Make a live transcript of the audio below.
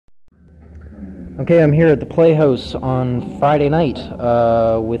Okay, I'm here at the Playhouse on Friday night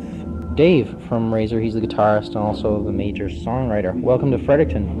with Dave from Razor. He's the guitarist and also the major songwriter. Welcome to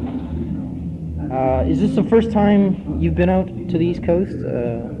Fredericton. Is this the first time you've been out to the East Coast?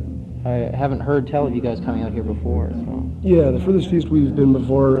 I haven't heard tell of you guys coming out here before. So. Yeah, the furthest east we've been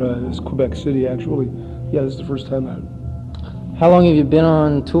before is Quebec City, actually. Yeah, this is the first time out. How long have you been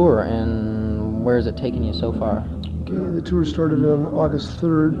on tour, and where has it taken you so far? Okay, the tour started on August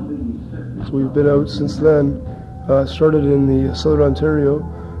 3rd. So we've been out since then. Started in the Southern Ontario,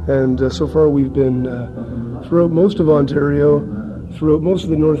 and so far we've been throughout most of Ontario, throughout most of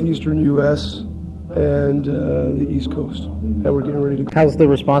the northeastern U.S., and the East Coast. And we're getting ready to... How's the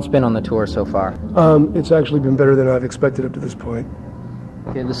response been on the tour so far? It's actually been better than I've expected up to this point.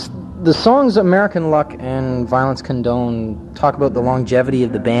 Okay, the songs American Luck and Violence Condone talk about the longevity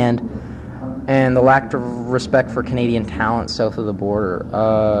of the band and the lack of respect for Canadian talent south of the border.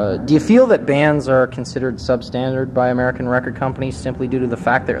 Do you feel that bands are considered substandard by American record companies simply due to the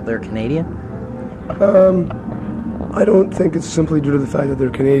fact that they're Canadian? I don't think it's simply due to the fact that they're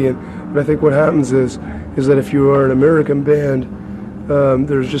Canadian, but I think what happens is that if you are an American band,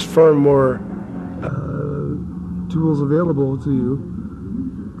 there's just far more tools available to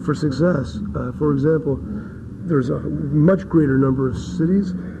you for success. For example, there's a much greater number of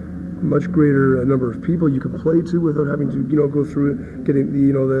cities, much greater number of people you can play to without having to, go through getting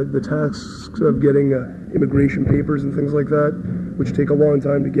the tasks of getting immigration papers and things like that, which take a long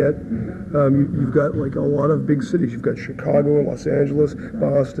time to get. You've got like a lot of big cities. You've got Chicago, Los Angeles,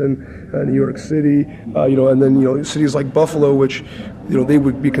 Boston, New York City, and then cities like Buffalo, which they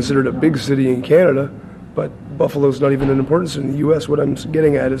would be considered a big city in Canada, but Buffalo's not even an important city in the U.S. What I'm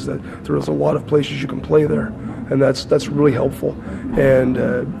getting at is that there's a lot of places you can play there, and that's really helpful. And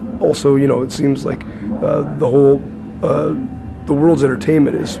also, it seems like the world's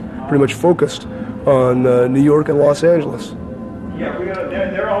entertainment is pretty much focused on New York and Los Angeles. Yeah,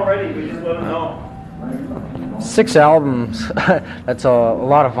 they're all ready. We just let them know. 6 albums. That's a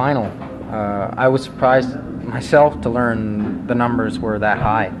lot of vinyl. I was surprised myself to learn the numbers were that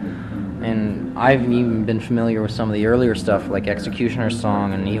high. And I've even been familiar with some of the earlier stuff, like Executioner's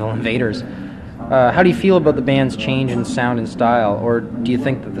Song and Evil Invaders. How do you feel about the band's change in sound and style, or do you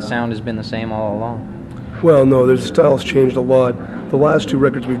think that the sound has been the same all along? Well, no, the style's changed a lot. The last 2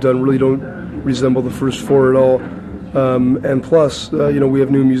 records we've done really don't resemble the first 4 at all. And plus, we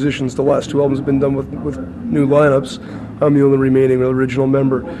have new musicians. The last 2 albums have been done with new lineups. I'm the only remaining original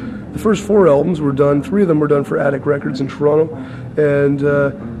member. The first 4 albums were done, 3 of them were done for Attic Records in Toronto, and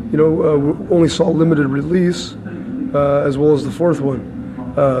only saw limited release, as well as the 4th one.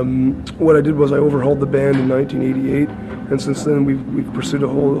 What I did was I overhauled the band in 1988, and since then we've pursued a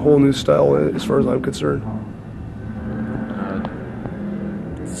whole new style as far as I'm concerned.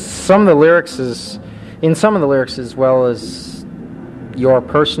 Some of the lyrics as well as your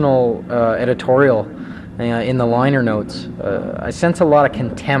personal editorial in the liner notes, I sense a lot of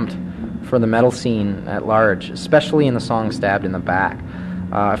contempt for the metal scene at large, especially in the song Stabbed in the Back.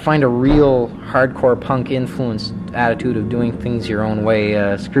 I find a real hardcore punk influenced attitude of doing things your own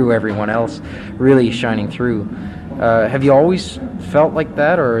way, screw everyone else, really shining through. Have you always felt like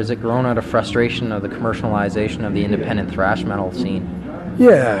that, or has it grown out of frustration of the commercialization of the independent thrash metal scene?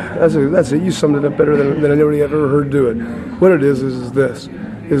 Yeah, that's it. You summed it up better than anybody I've ever heard do it. What it is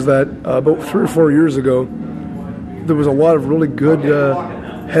that about 3 or 4 years ago, there was a lot of really good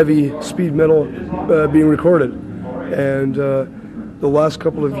heavy speed metal being recorded, and the last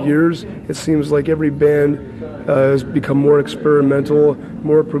couple of years, it seems like every band has become more experimental,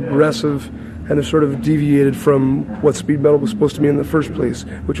 more progressive, and has sort of deviated from what speed metal was supposed to be in the first place,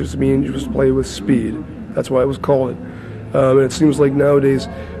 which was to mean you just play with speed. That's why it was called it. And it seems like nowadays,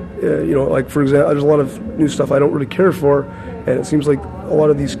 like for example, there's a lot of new stuff I don't really care for, and it seems like a lot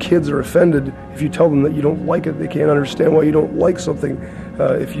of these kids are offended if you tell them that you don't like it. They can't understand why you don't like something.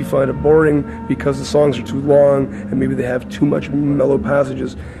 If you find it boring because the songs are too long and maybe they have too much mellow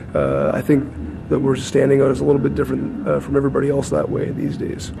passages, I think that we're standing out as a little bit different from everybody else that way these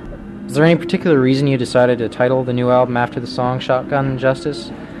days. Is there any particular reason you decided to title the new album after the song Shotgun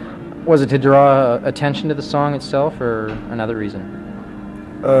Justice? Was it to draw attention to the song itself, or another reason?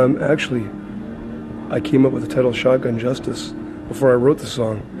 Actually, I came up with the title Shotgun Justice before I wrote the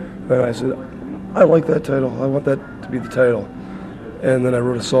song. And I said, I like that title. I want that to be the title. And then I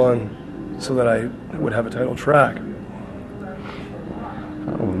wrote a song so that I would have a title track.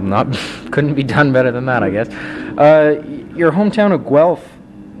 Couldn't be done better than that, I guess. Your hometown of Guelph,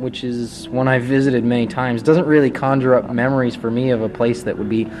 which is one I've visited many times, doesn't really conjure up memories for me of a place that would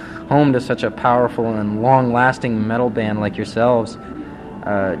be home to such a powerful and long-lasting metal band like yourselves.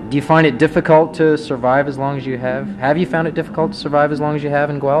 Do you find it difficult to survive as long as you have? Have you found it difficult to survive as long as you have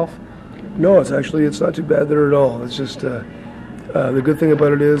in Guelph? No, it's not too bad there at all. It's just the good thing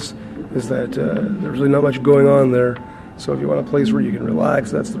about it is that there's really not much going on there. So if you want a place where you can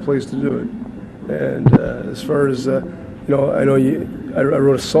relax, that's the place to do it. And as far as I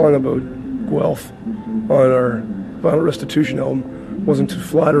wrote a song about Guelph on our Violent Restitution album. Wasn't too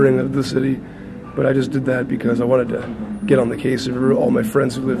flattering of the city, but I just did that because I wanted to get on the case of all my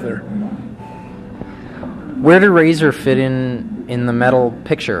friends who live there. Where do Razor fit in the metal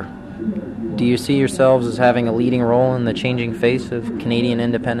picture? Do you see yourselves as having a leading role in the changing face of Canadian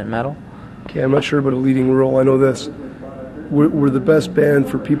independent metal? Okay, I'm not sure about a leading role. I know this. We're the best band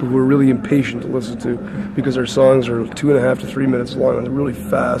for people who are really impatient to listen to, because our songs are 2.5 to 3 minutes long and they're really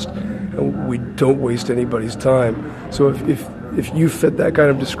fast, and we don't waste anybody's time. So if you fit that kind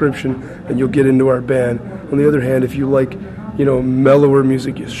of description, then you'll get into our band. On the other hand, if you like, mellower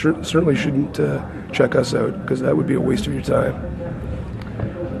music, you certainly shouldn't check us out, because that would be a waste of your time.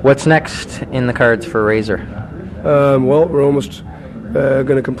 What's next in the cards for Razor? Well, we're almost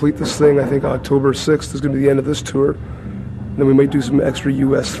going to complete this thing. I think October 6th is going to be the end of this tour. Then we might do some extra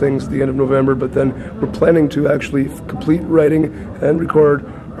U.S. things at the end of November, but then we're planning to actually complete writing and record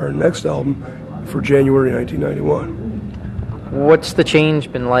our next album for January 1991. What's the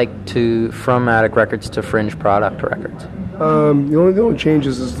change been like from Attic Records to Fringe Product Records? The only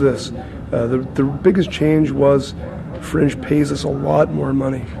changes is this. The biggest change was Fringe pays us a lot more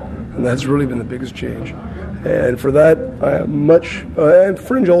money, and that's really been the biggest change. And for that, and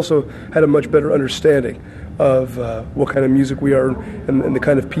Fringe also had a much better understanding of what kind of music we are and the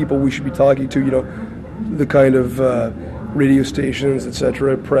kind of people we should be talking to, the kind of radio stations,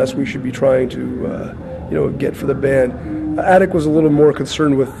 etc., press we should be trying to, get for the band. Attic was a little more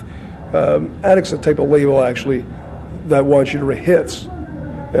concerned with, Attic's a type of label, actually, that wants you to write hits.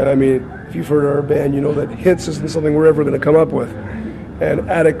 And I mean, if you've heard our band, you know that hits isn't something we're ever going to come up with. And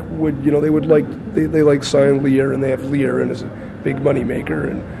Attic would, they like Sign Lear, and they have Lear, and is a big money maker,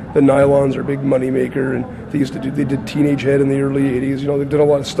 and the Nylons are a big money maker, and they did Teenage Head in the early 80s. They did a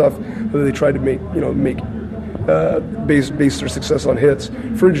lot of stuff that they tried to base their success on hits.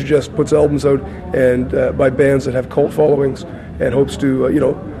 Fringe just puts albums out and by bands that have cult followings, and hopes to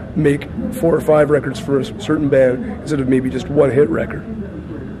make 4 or 5 records for a certain band instead of maybe just one hit record.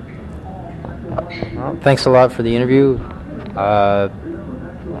 Well, thanks a lot for the interview.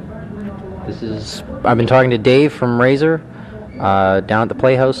 I've been talking to Dave from Razor down at the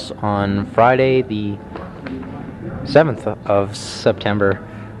Playhouse on Friday, the 7th of September,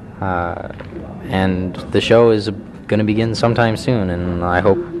 and the show is going to begin sometime soon, and I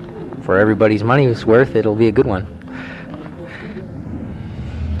hope for everybody's money's worth it'll be a good one.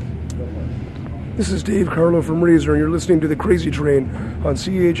 This is Dave Carlo from Razor, and you're listening to The Crazy Train on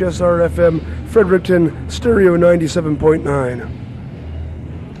CHSR-FM, Fredericton, Stereo 97.9.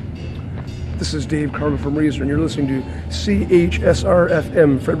 This is Dave Carlo from Razor, and you're listening to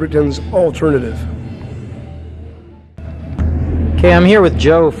CHSR-FM, Fredericton's Alternative. Okay, I'm here with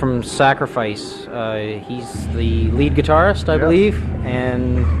Joe from Sacrifice. He's the lead guitarist, I believe,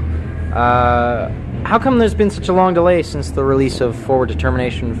 and how come there's been such a long delay since the release of Forward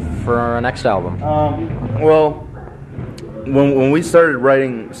Determination for our next album? Well, when we started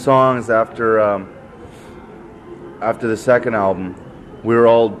writing songs after the second album, we were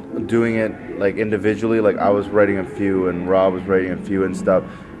all doing it like individually. Like I was writing a few, and Rob was writing a few and stuff,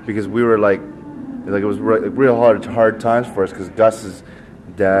 because we were like it was real hard times for us, because Gus's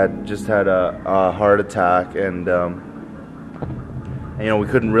dad just had a heart attack, and we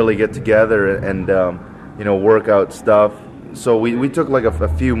couldn't really get together and work out stuff. So we took like a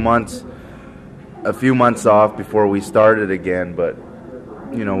few months off before we started again. But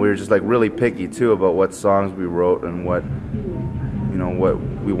we were just like really picky too about what songs we wrote and what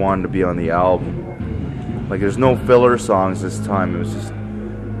we wanted to be on the album. Like there's no filler songs this time. It was just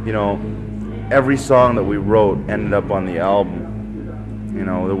every song that we wrote ended up on the album.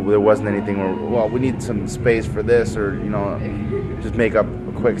 There wasn't anything where, we need some space for this, or just make up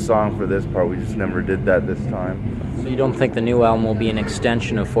a quick song for this part. We just never did that this time. So you don't think the new album will be an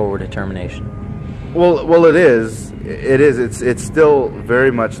extension of Forward Determination? Well, it is. It is. It's still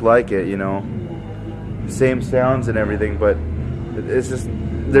very much like it. Same sounds and everything, but it's just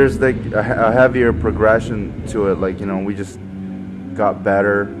there's like a heavier progression to it. Like we just got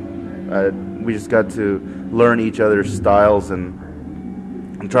better. We just got to learn each other's styles and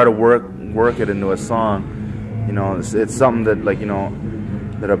try to work it into a song. It's something that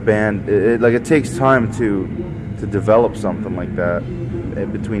that a band it takes time to develop something like that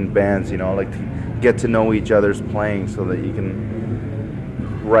between bands. To get to know each other's playing, so that you can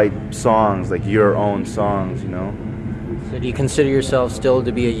write songs, like your own songs, you know. So do you consider yourself still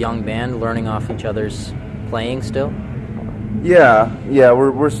to be a young band, learning off each other's playing still? Yeah,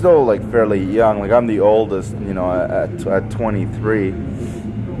 we're still like fairly young. Like I'm the oldest, you know, at 23,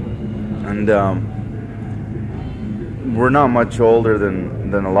 and we're not much older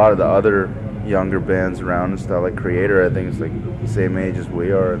than a lot of the other younger bands around and stuff. Like Creator, I think is like the same age as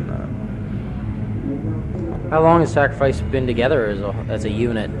we are. And how long has Sacrifice been together as a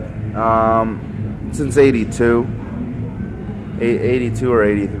unit? Since '82, 82 or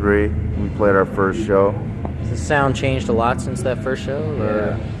 '83, we played our first show. Has the sound changed a lot since that first show?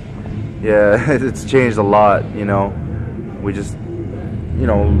 Or? Yeah, it's changed a lot, you know. We just, you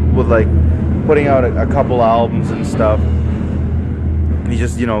know, with like putting out a couple albums and stuff, you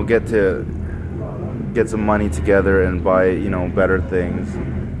just, you know, get some money together and buy, you know, better things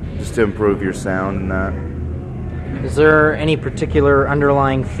just to improve your sound and that. Is there any particular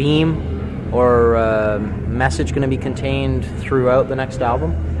underlying theme or message going to be contained throughout the next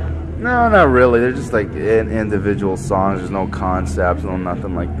album? No, not really. They're just like individual songs. There's no concepts, no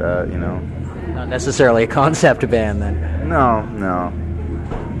nothing like that, you know. Not necessarily a concept band then. No.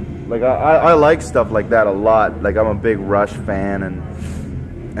 Like I like stuff like that a lot. Like I'm a big Rush fan,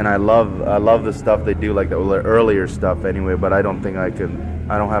 and I love the stuff they do, like the earlier stuff anyway. But I don't think I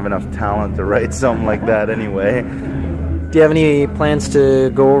don't have enough talent to write something like that anyway. Do you have any plans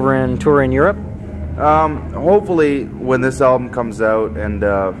to go over and tour in Europe? Hopefully, when this album comes out and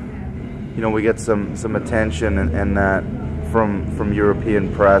you know, we get some attention and that from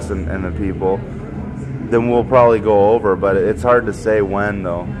European press and the people, then we'll probably go over. But it's hard to say when,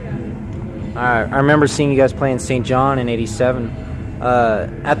 though. I remember seeing you guys play in St. John in '87.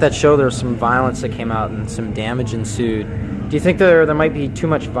 At that show, there was some violence that came out and some damage ensued. Do you think there might be too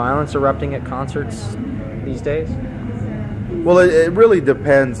much violence erupting at concerts these days? Well, it really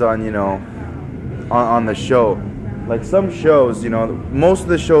depends on, you know, on the show. Like some shows, you know, most of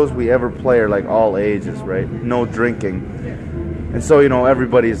the shows we ever play are like all ages, right? No drinking. And so, you know,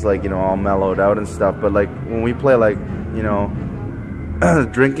 everybody's like, you know, all mellowed out and stuff. But like when we play like, you know,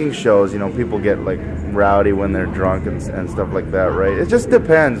 drinking shows, you know, people get like rowdy when they're drunk and stuff like that, right? It just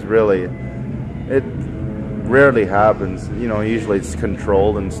depends, really. It rarely happens, you know. Usually it's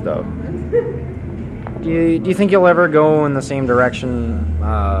controlled and stuff. Do you think you'll ever go in the same direction,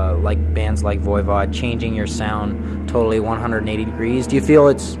 like bands like Voivod, changing your sound totally 180 degrees? Do you feel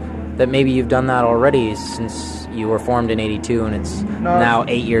that maybe you've done that already since you were formed in '82 and it's now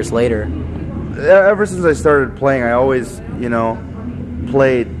 8 years later? Ever since I started playing, I always, you know,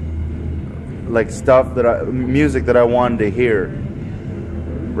 played like music that I wanted to hear,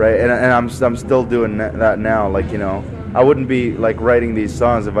 right? And I'm still doing that now. Like, you know, I wouldn't be like writing these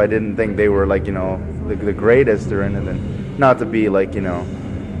songs if I didn't think they were like, you know, the greatest or anything. Not to be like, you know,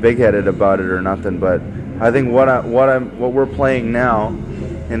 big-headed about it or nothing, but I think what we're playing now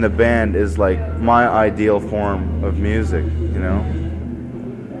in the band is like my ideal form of music, you know.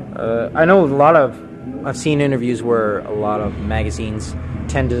 I know I've seen interviews where a lot of magazines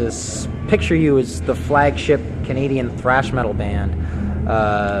tend to picture you as the flagship Canadian thrash metal band,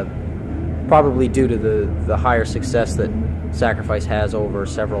 probably due to the higher success that Sacrifice has over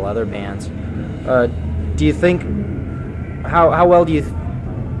several other bands. Do you think how well do you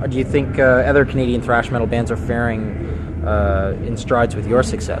think other Canadian thrash metal bands are faring in strides with your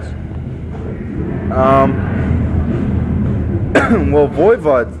success? Well,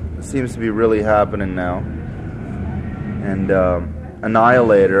 Voivod seems to be really happening now, and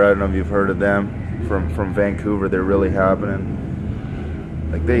Annihilator, I don't know if you've heard of them, from Vancouver. They're really happening.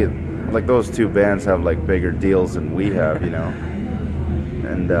 Like those two bands have like bigger deals than we have, you know,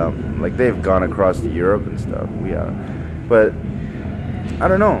 and like they've gone across to Europe and stuff. We have, but I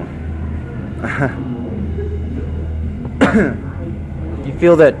don't know. Do you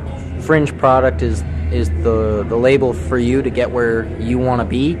feel that Fringe Product is the label for you to get where you want to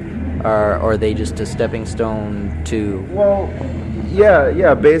be, or are they just a stepping stone to? Well,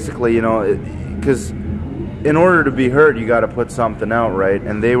 yeah, basically, you know, because in order to be heard, you got to put something out, right?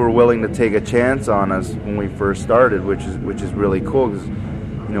 And they were willing to take a chance on us when we first started, which is really cool, because,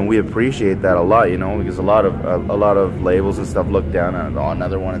 you know, we appreciate that a lot, you know, because a lot of labels and stuff look down on, oh,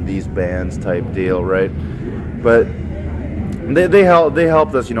 another one of these bands type deal, right? But they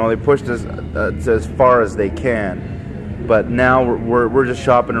helped us, you know. They pushed us as far as they can. But now we're just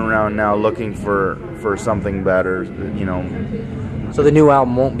shopping around now, looking for something better, you know. So the new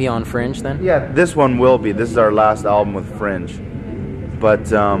album won't be on Fringe then? Yeah, this one will be. This is our last album with Fringe.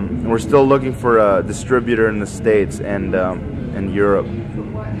 But we're still looking for a distributor in the States and Europe.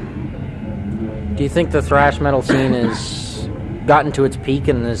 Do you think the thrash metal scene is gotten to its peak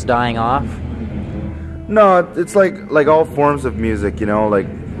and is dying off? No, it's like all forms of music, you know, like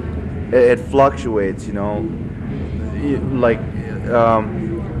it fluctuates, you know. Like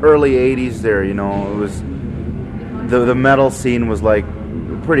early 80s there, you know, it was the metal scene was like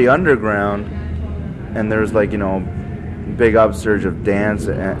pretty underground, and there's like, you know, big upsurge of dance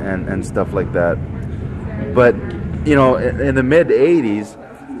and stuff like that. But, you know, in the mid 80s,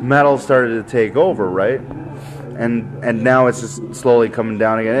 metal started to take over, right? And now it's just slowly coming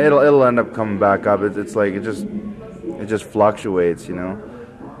down again. It'll end up coming back up. It's like it just fluctuates, you know.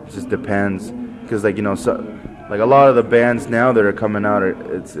 It just depends, because like, you know, so like a lot of the bands now that are coming out,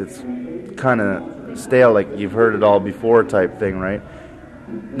 it's kind of stale, like you've heard it all before type thing, right?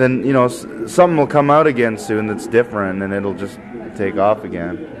 Then, you know, something will come out again soon that's different, and it'll just take off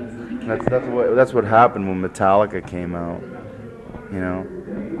again. That's what happened when Metallica came out, you know.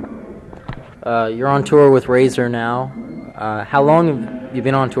 You're on tour with Razor now. How long have you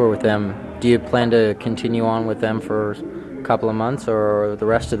been on tour with them? Do you plan to continue on with them for a couple of months, or the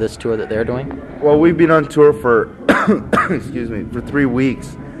rest of this tour that they're doing? Well, we've been on tour for excuse me, for 3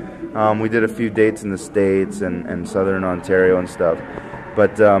 weeks. We did a few dates in the States and Southern Ontario and stuff.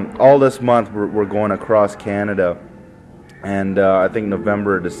 But all this month we're going across Canada, and I think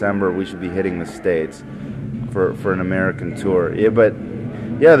November or December we should be hitting the States for an American tour. Yeah, but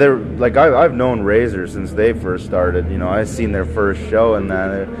yeah, they're like I've known Razor since they first started. You know, I've seen their first show, and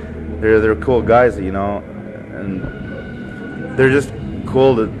they're cool guys, you know, and they're just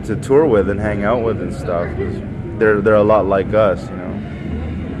cool to tour with and hang out with and stuff. They're a lot like us, you know.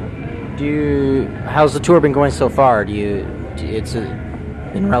 How's the tour been going so far? It's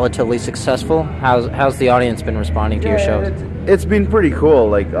been relatively successful. How's the audience been responding to your shows? It's been pretty cool.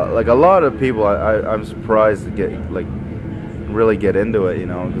 Like a lot of people, I'm surprised to really get into it, you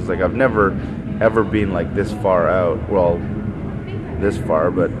know, because like I've never ever been like this far out. Well, this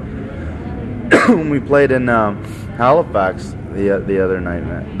far, but when we played in Halifax the other night,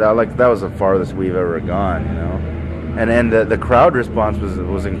 man, that was the farthest we've ever gone, you know. And the crowd response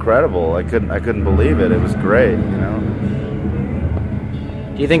was incredible. I couldn't believe it. It was great, you know.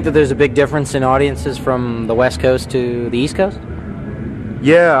 Do you think that there's a big difference in audiences from the West Coast to the East Coast?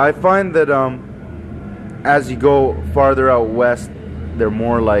 Yeah, I find that as you go farther out west, they're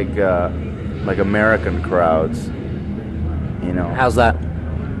more like American crowds, you know. How's that?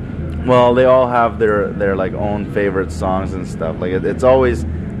 Well, they all have their like own favorite songs and stuff. Like it's always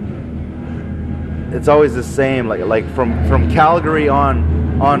the same. Like from Calgary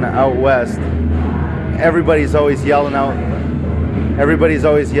on out west, everybody's always yelling out. Everybody's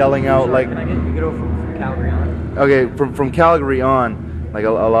always yelling out like. Can I get you go from Calgary on? Okay, from Calgary on, like a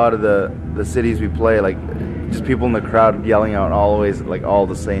lot of the cities we play, like just people in the crowd yelling out always like all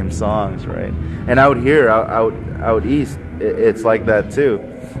the same songs, right? And out here, out east, it's like that too.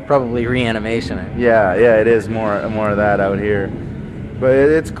 Probably Reanimation. Yeah, it is more of that out here. But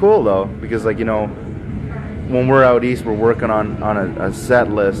it's cool though, because like, you know, when we're out east, we're working on a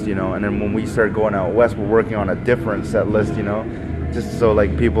set list, you know, and then when we start going out west, we're working on a different set list, you know, just so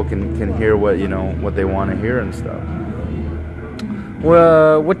like people can hear what, you know, what they want to hear and stuff.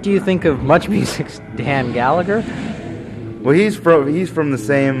 Well, what do you think of Much Music's Dan Gallagher? Well, he's from the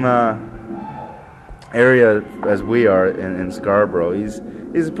same area as we are in Scarborough. He's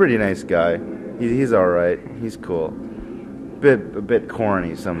a pretty nice guy. He's all right. He's cool. A bit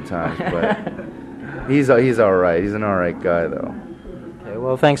corny sometimes, but he's all right. He's an all right guy though. Okay,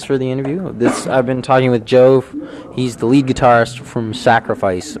 well, thanks for the interview. I've been talking with Joe. He's the lead guitarist from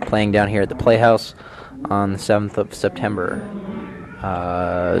Sacrifice, playing down here at the Playhouse on the 7th of September.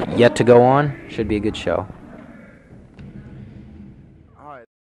 Yet to go on. Should be a good show.